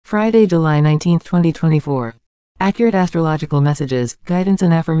Friday, July 19, 2024. Accurate astrological messages, guidance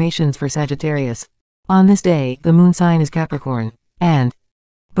and affirmations for Sagittarius. On this day, the moon sign is Capricorn. And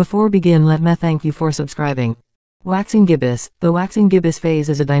before begin, let me thank you for subscribing. Waxing gibbous. The waxing gibbous phase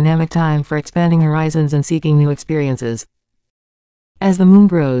is a dynamic time for expanding horizons and seeking new experiences. As the moon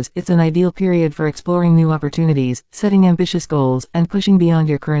grows, it's an ideal period for exploring new opportunities, setting ambitious goals, and pushing beyond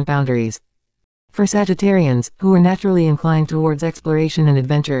your current boundaries. For Sagittarians, who are naturally inclined towards exploration and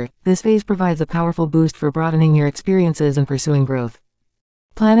adventure, this phase provides a powerful boost for broadening your experiences and pursuing growth.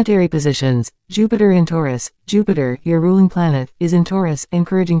 Planetary positions. Jupiter in Taurus. Jupiter, your ruling planet, is in Taurus,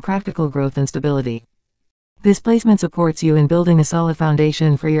 encouraging practical growth and stability. This placement supports you in building a solid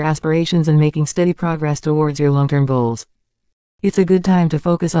foundation for your aspirations and making steady progress towards your long-term goals. It's a good time to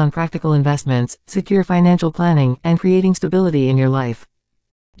focus on practical investments, secure financial planning, and creating stability in your life.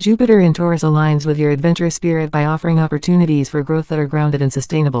 Jupiter in Taurus aligns with your adventurous spirit by offering opportunities for growth that are grounded and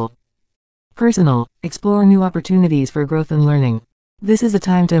sustainable. Personal. Explore new opportunities for growth and learning. This is a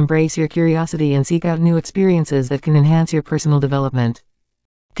time to embrace your curiosity and seek out new experiences that can enhance your personal development.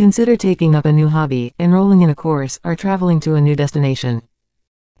 Consider taking up a new hobby, enrolling in a course, or traveling to a new destination.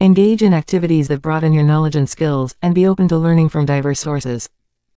 Engage in activities that broaden your knowledge and skills, and be open to learning from diverse sources.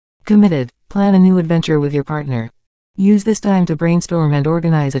 Committed. Plan a new adventure with your partner. Use this time to brainstorm and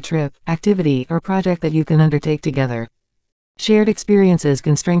organize a trip, activity, or project that you can undertake together. Shared experiences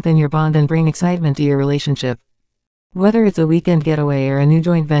can strengthen your bond and bring excitement to your relationship. Whether it's a weekend getaway or a new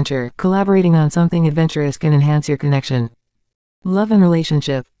joint venture, collaborating on something adventurous can enhance your connection. Love and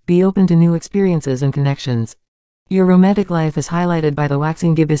relationship. Be open to new experiences and connections. Your romantic life is highlighted by the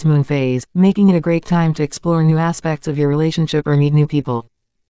waxing gibbous moon phase, making it a great time to explore new aspects of your relationship or meet new people.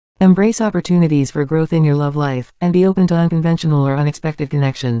 Embrace opportunities for growth in your love life, and be open to unconventional or unexpected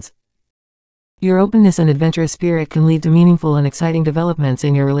connections. Your openness and adventurous spirit can lead to meaningful and exciting developments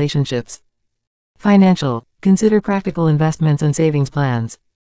in your relationships. Financial. Consider practical investments and savings plans.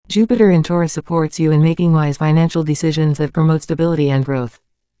 Jupiter in Taurus supports you in making wise financial decisions that promote stability and growth.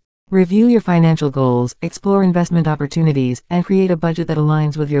 Review your financial goals, explore investment opportunities, and create a budget that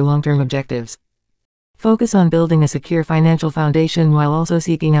aligns with your long-term objectives. Focus on building a secure financial foundation while also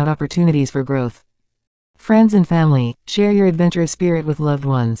seeking out opportunities for growth. Friends and family. Share your adventurous spirit with loved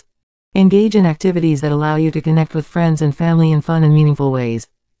ones. Engage in activities that allow you to connect with friends and family in fun and meaningful ways.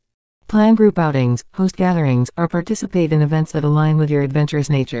 Plan group outings, host gatherings, or participate in events that align with your adventurous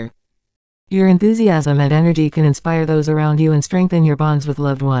nature. Your enthusiasm and energy can inspire those around you and strengthen your bonds with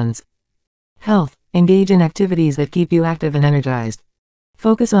loved ones. Health. Engage in activities that keep you active and energized.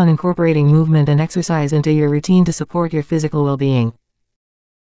 Focus on incorporating movement and exercise into your routine to support your physical well-being.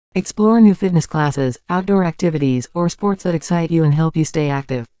 Explore new fitness classes, outdoor activities, or sports that excite you and help you stay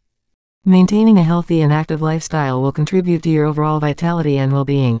active. Maintaining a healthy and active lifestyle will contribute to your overall vitality and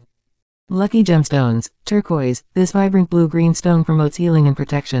well-being. Lucky gemstones. Turquoise. This vibrant blue-green stone promotes healing and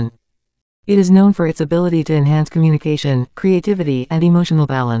protection. It is known for its ability to enhance communication, creativity, and emotional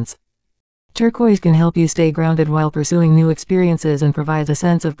balance. Turquoise can help you stay grounded while pursuing new experiences and provides a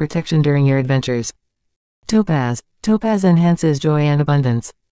sense of protection during your adventures. Topaz. Topaz enhances joy and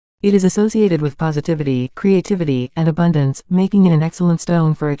abundance. It is associated with positivity, creativity, and abundance, making it an excellent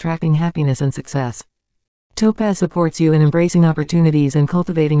stone for attracting happiness and success. Topaz supports you in embracing opportunities and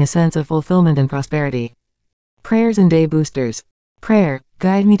cultivating a sense of fulfillment and prosperity. Prayers and day boosters. Prayer.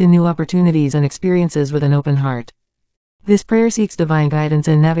 Guide me to new opportunities and experiences with an open heart. This prayer seeks divine guidance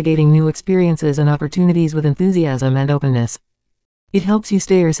in navigating new experiences and opportunities with enthusiasm and openness. It helps you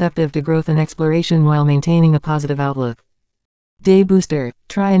stay receptive to growth and exploration while maintaining a positive outlook. Day booster.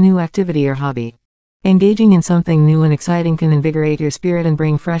 Try a new activity or hobby. Engaging in something new and exciting can invigorate your spirit and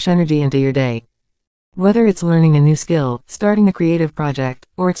bring fresh energy into your day. Whether it's learning a new skill, starting a creative project,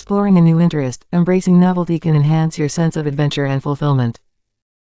 or exploring a new interest, embracing novelty can enhance your sense of adventure and fulfillment.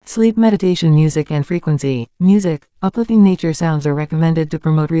 Sleep meditation music and frequency. Music. Uplifting nature sounds are recommended to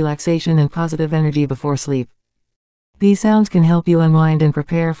promote relaxation and positive energy before sleep. These sounds can help you unwind and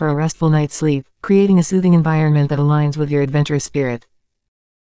prepare for a restful night's sleep, creating a soothing environment that aligns with your adventurous spirit.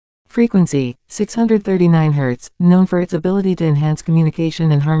 Frequency. 639 Hz, known for its ability to enhance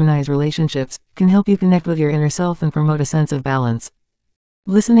communication and harmonize relationships, can help you connect with your inner self and promote a sense of balance.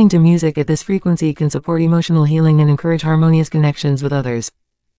 Listening to music at this frequency can support emotional healing and encourage harmonious connections with others.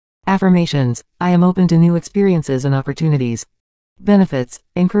 Affirmations. I am open to new experiences and opportunities. Benefits.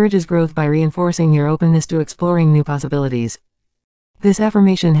 Encourages growth by reinforcing your openness to exploring new possibilities. This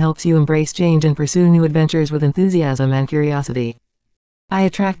affirmation helps you embrace change and pursue new adventures with enthusiasm and curiosity. I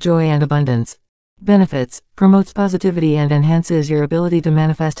attract joy and abundance. Benefits. Promotes positivity and enhances your ability to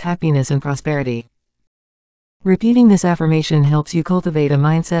manifest happiness and prosperity. Repeating this affirmation helps you cultivate a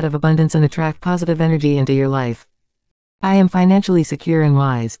mindset of abundance and attract positive energy into your life. I am financially secure and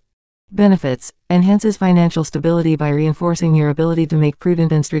wise. Benefits: enhances financial stability by reinforcing your ability to make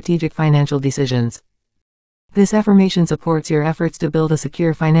prudent and strategic financial decisions. This affirmation supports your efforts to build a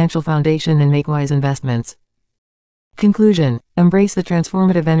secure financial foundation and make wise investments. Conclusion: embrace the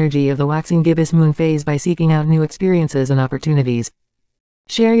transformative energy of the waxing gibbous moon phase by seeking out new experiences and opportunities.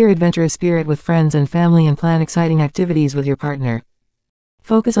 Share your adventurous spirit with friends and family and plan exciting activities with your partner.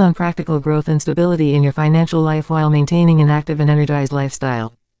 Focus on practical growth and stability in your financial life while maintaining an active and energized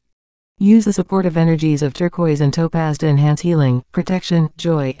lifestyle. Use the supportive energies of turquoise and topaz to enhance healing, protection,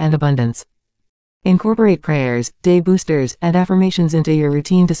 joy, and abundance. Incorporate prayers, day boosters, and affirmations into your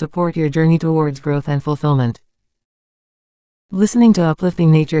routine to support your journey towards growth and fulfillment. Listening to uplifting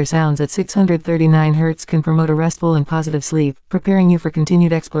nature sounds at 639 Hz can promote a restful and positive sleep, preparing you for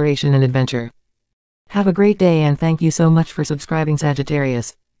continued exploration and adventure. Have a great day and thank you so much for subscribing,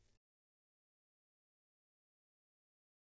 Sagittarius.